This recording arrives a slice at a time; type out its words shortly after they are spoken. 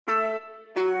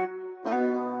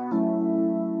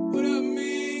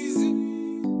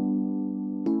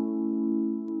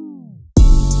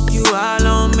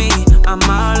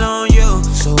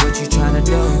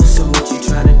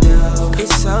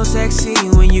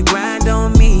you grind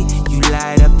on me, you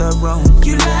light up the room.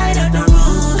 You light up the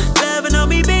room. Loving on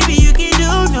me, baby, you can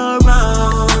do no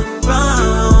wrong,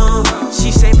 wrong.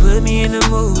 She say put me in the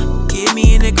mood, get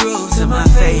me in the groove to my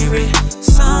favorite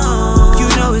song. You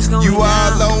know it's going down. You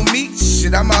all on me,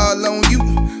 shit, I'm all on you.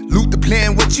 Loot the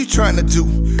plan, what you tryna do?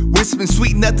 Whispering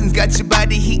sweet nothings, got your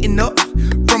body heating up.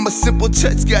 From a simple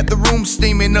touch, got the room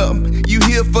steaming up. You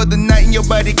here for the night and your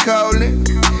body calling.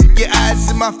 Your eyes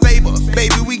in my favor,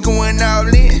 baby, we going all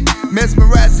in.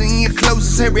 Mesmerizing your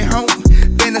closest every home.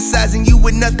 Fantasizing you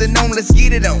with nothing on, let's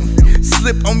get it on.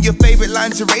 Slip on your favorite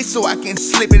lingerie so I can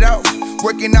slip it off.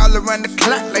 Working all around the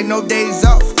clock like no days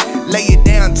off. Lay it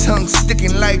down, tongue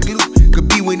sticking like glue. Could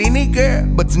be with any girl,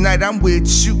 but tonight I'm with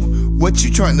you. What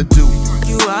you tryna do?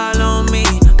 You all on me,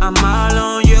 I'm all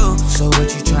on you. So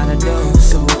what you tryna do?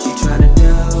 So what you tryna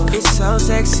do? It's so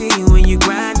sexy when you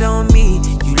grind on me.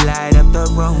 You light up the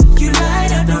room. You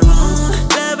light up the room.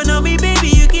 Loving on me, baby,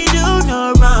 you can do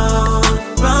no wrong,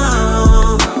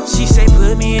 wrong. She say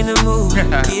put me in the mood,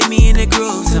 get me in the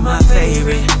groove to my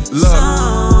favorite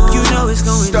song. You know it's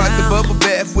going Start down. the bubble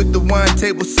bath with the wine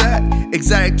table side.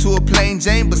 Exotic to a plain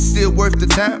Jane, but still worth the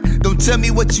time. Don't tell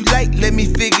me what you like, let me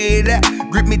figure it out.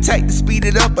 Grip me tight to speed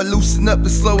it up, or loosen up to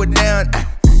slow it down.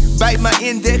 Bite my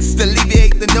index to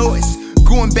alleviate the noise.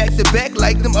 Going back to back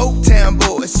like them Oak Town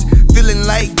boys. Feeling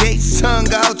like Gates,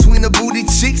 tongue out between the booty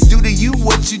cheeks. Do to you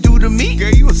what you do to me,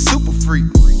 girl, you a super freak.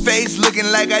 Face looking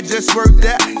like I just worked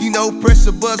out. You know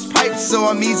pressure bust pipes, so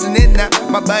I'm easing in now.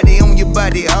 My body on your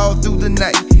body all through the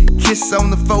night. Kiss on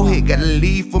the forehead, gotta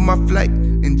leave for my flight.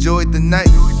 Enjoy the night.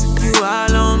 You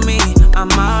all on me,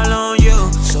 I'm all on you.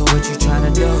 So what you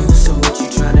tryna do? So what you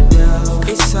tryna do?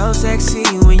 It's so sexy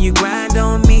when you grind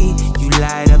on me. You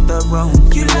light up the room.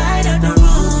 You light up the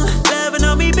room. Loving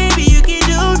on me, baby, you can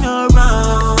do no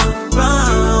wrong,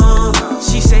 wrong.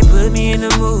 She say put me in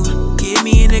the mood, get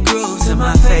me in the groove to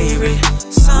my favorite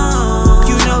song.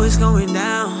 You know it's going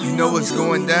down. You know it's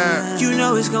going down. You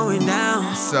know it's going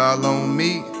down. It's all on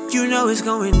me. You know it's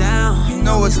going down. You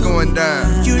know it's going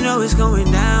down. You know it's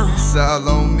going down. It's all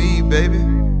on me, baby.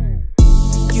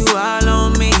 You all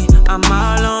on me, I'm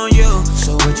all on you.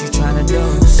 So what you tryna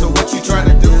do? So what you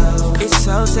tryna do? It's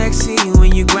so sexy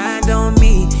when you grind on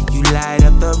me. You light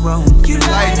up the room. You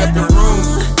light up the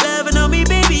room. Loving on me,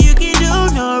 baby, you can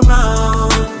do no wrong,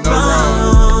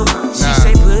 wrong. She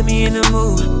say put me in the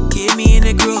mood, get me in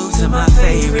the groove to my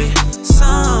favorite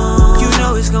song. You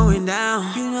know it's going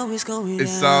down. You know it's going down.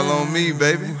 It's all on me,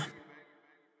 baby.